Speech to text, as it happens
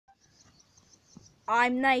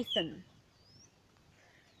I'm Nathan.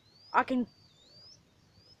 I can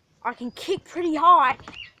kick pretty high.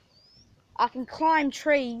 I can climb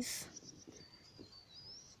trees.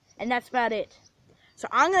 And that's about it. So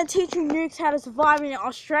I'm going to teach you nukes how to survive in the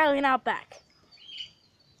Australian outback.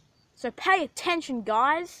 So pay attention,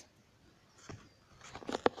 guys.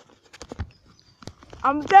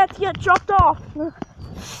 I'm about to get dropped off.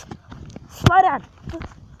 Slow down.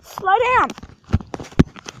 Slow down.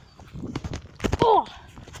 Oh.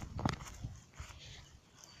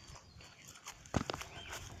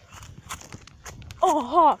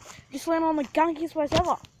 Oh, just landed on the gunkiest place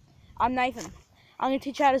ever. I'm Nathan. I'm going to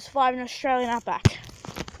teach you how to survive in an Australian outback.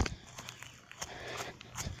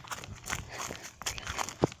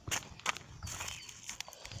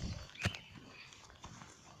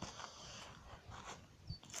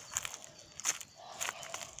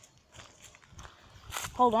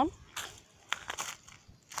 Hold on.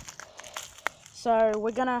 So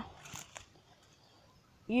we're going to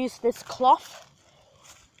use this cloth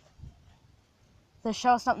to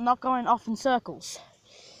show us I'm not going off in circles.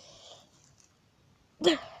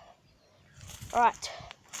 Alright,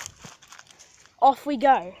 off we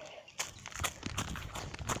go.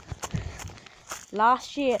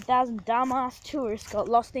 Last year, 1,000 dumbass tourists got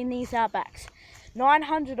lost in these outbacks.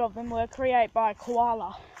 900 of them were created by a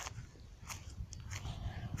koala.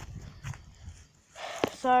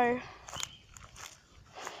 So,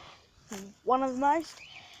 one of the most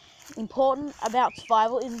important about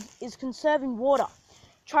survival is conserving water.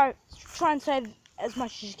 Try and save as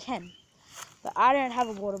much as you can. But I don't have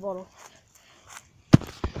a water bottle.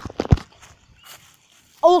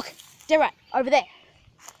 Oh look, they're right over there.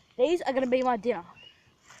 These are going to be my dinner.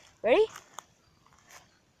 Ready?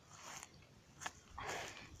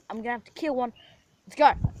 I'm going to have to kill one. Let's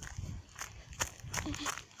go.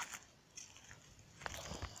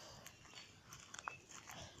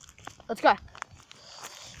 Let's go.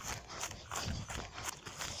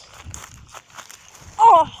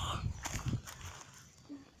 Oh!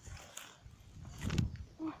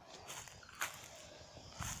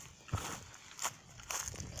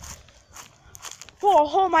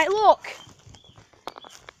 Oh, mate, look!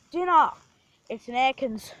 Dinner. It's an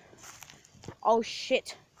Airkins. Oh,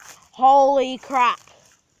 shit. Holy crap.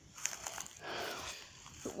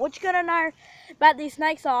 What you gotta know about these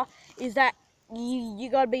snakes is that you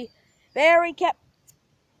gotta be very careful.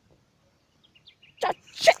 Oh,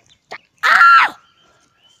 shit! Ah!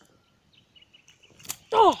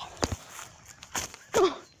 Oh!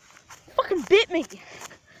 Oh! Fucking bit me.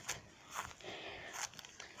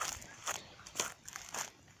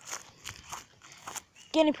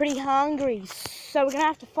 Getting pretty hungry, so we're gonna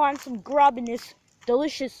have to find some grub in this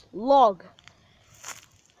delicious log.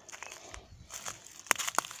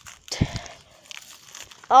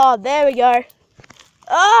 Oh, there we go.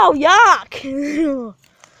 Oh, yuck!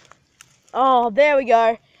 Oh, there we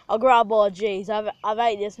go. I'll grab all. Geez, I've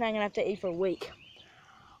ate this and I'm gonna have to eat for a week.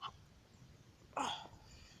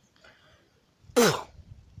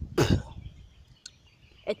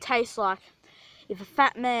 It tastes like if a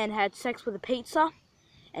fat man had sex with a pizza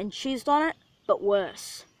and cheesed on it, but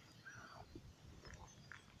worse.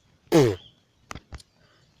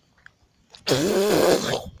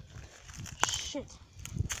 Shit.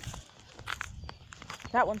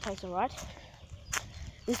 That one tastes alright.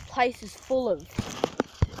 This place is full of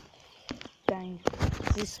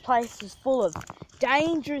dangerous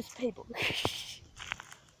people.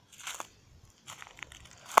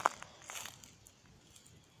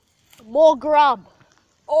 More grub.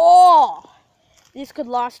 Oh! This could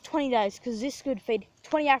last 20 days because this could feed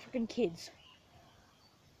 20 African kids.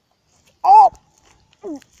 Oh!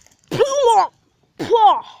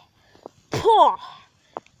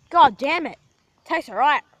 God damn it. Tastes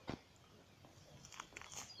alright.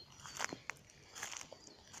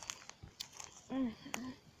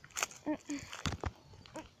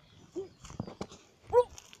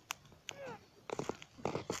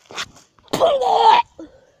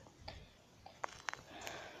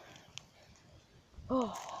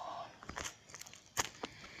 Oh.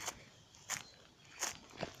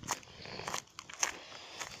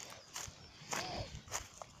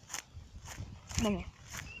 Come on,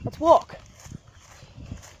 let's walk.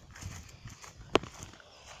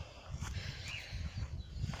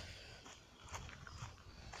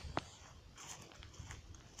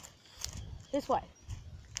 This way.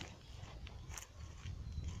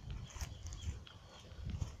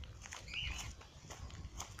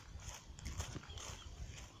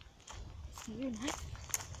 You, mate.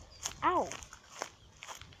 Ow!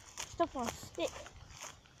 Stuff on a stick.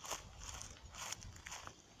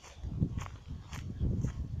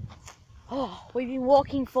 Oh, we've been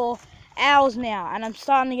walking for hours now and I'm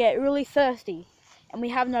starting to get really thirsty and we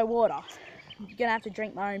have no water. I'm gonna have to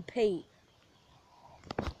drink my own pee.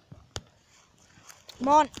 Come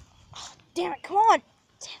on. Oh, damn it, come on.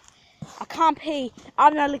 I can't pee. I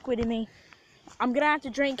have no liquid in me. I'm gonna have to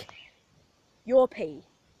drink your pee.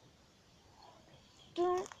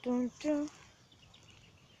 Dun, dun, dun.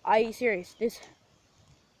 Are you serious? This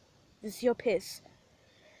is your piss.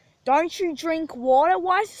 Don't you drink water?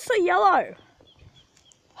 Why is it so yellow?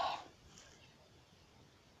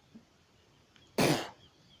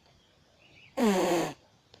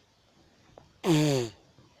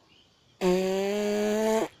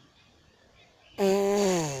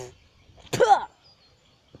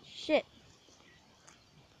 Shit.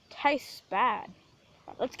 Tastes bad.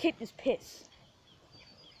 Let's keep this piss.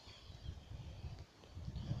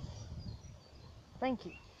 Thank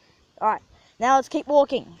you. Alright, now let's keep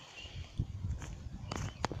walking.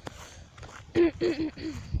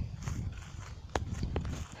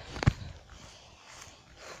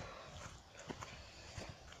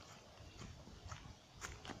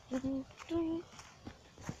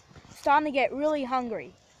 Starting to get really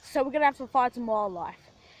hungry, so we're gonna have to find some wildlife.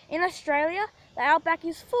 In Australia, the Outback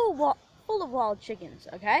is full of wild chickens,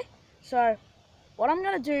 okay? So what I'm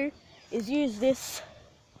gonna do is use this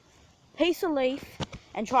piece of leaf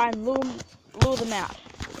and try and lure them out.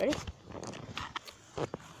 Ready?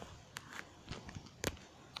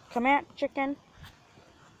 Come out, chicken.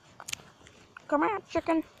 Come out,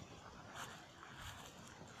 chicken.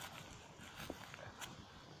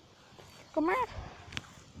 Come out.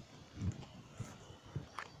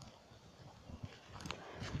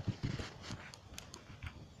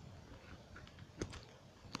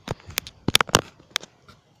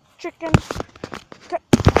 Chicken.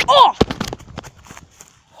 Oh!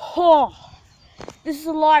 Oh! This is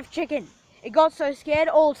a live chicken. It got so scared,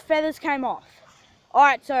 all its feathers came off.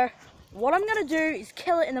 Alright, so what I'm going to do is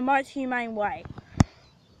kill it in the most humane way.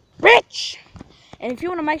 Bitch! And if you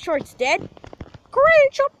want to make sure it's dead,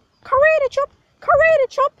 karate chop, karate chop, karate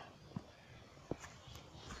chop.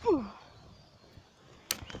 Come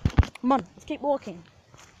on, let's keep walking.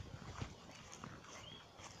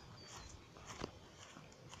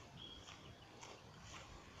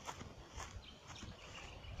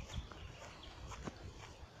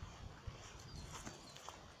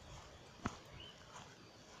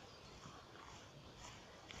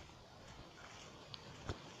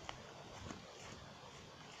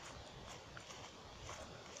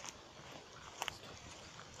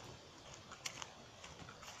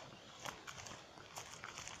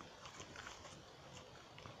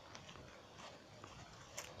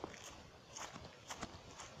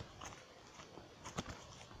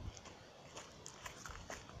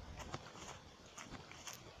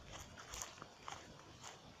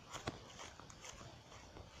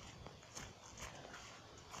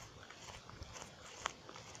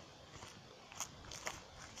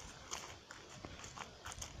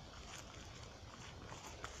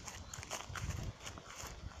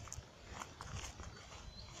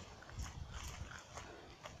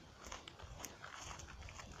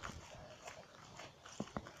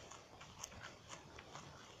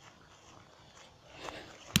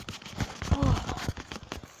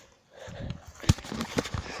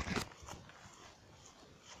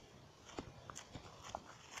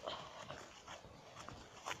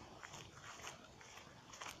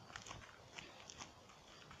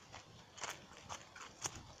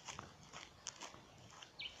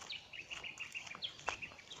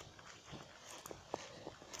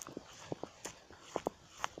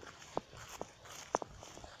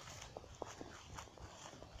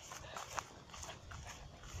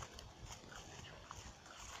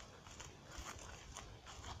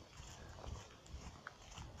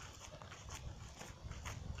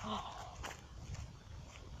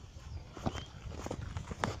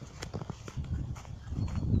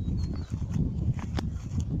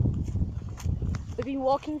 We've been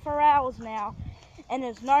walking for hours now, and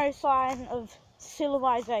there's no sign of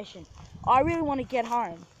civilization. I really want to get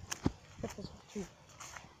home.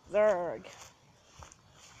 Zerg.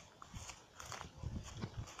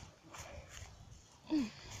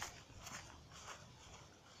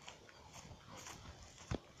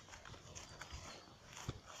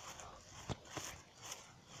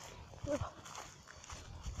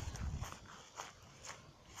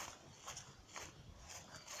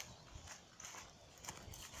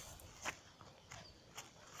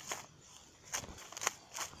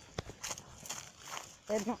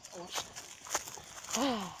 They're not washed.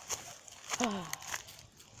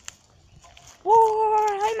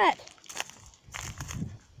 Whoa, hey Matt.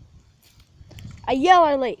 A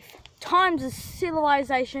yellow leaf. times of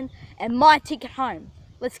civilization, and my ticket home.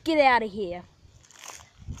 Let's get out of here.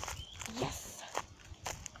 Yes.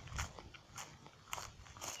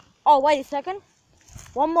 Oh, wait a second.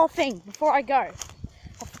 One more thing before I go.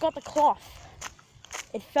 I forgot the cloth.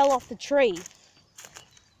 It fell off the tree.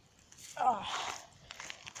 Oh.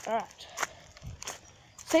 Alright.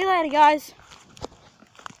 See you later, guys.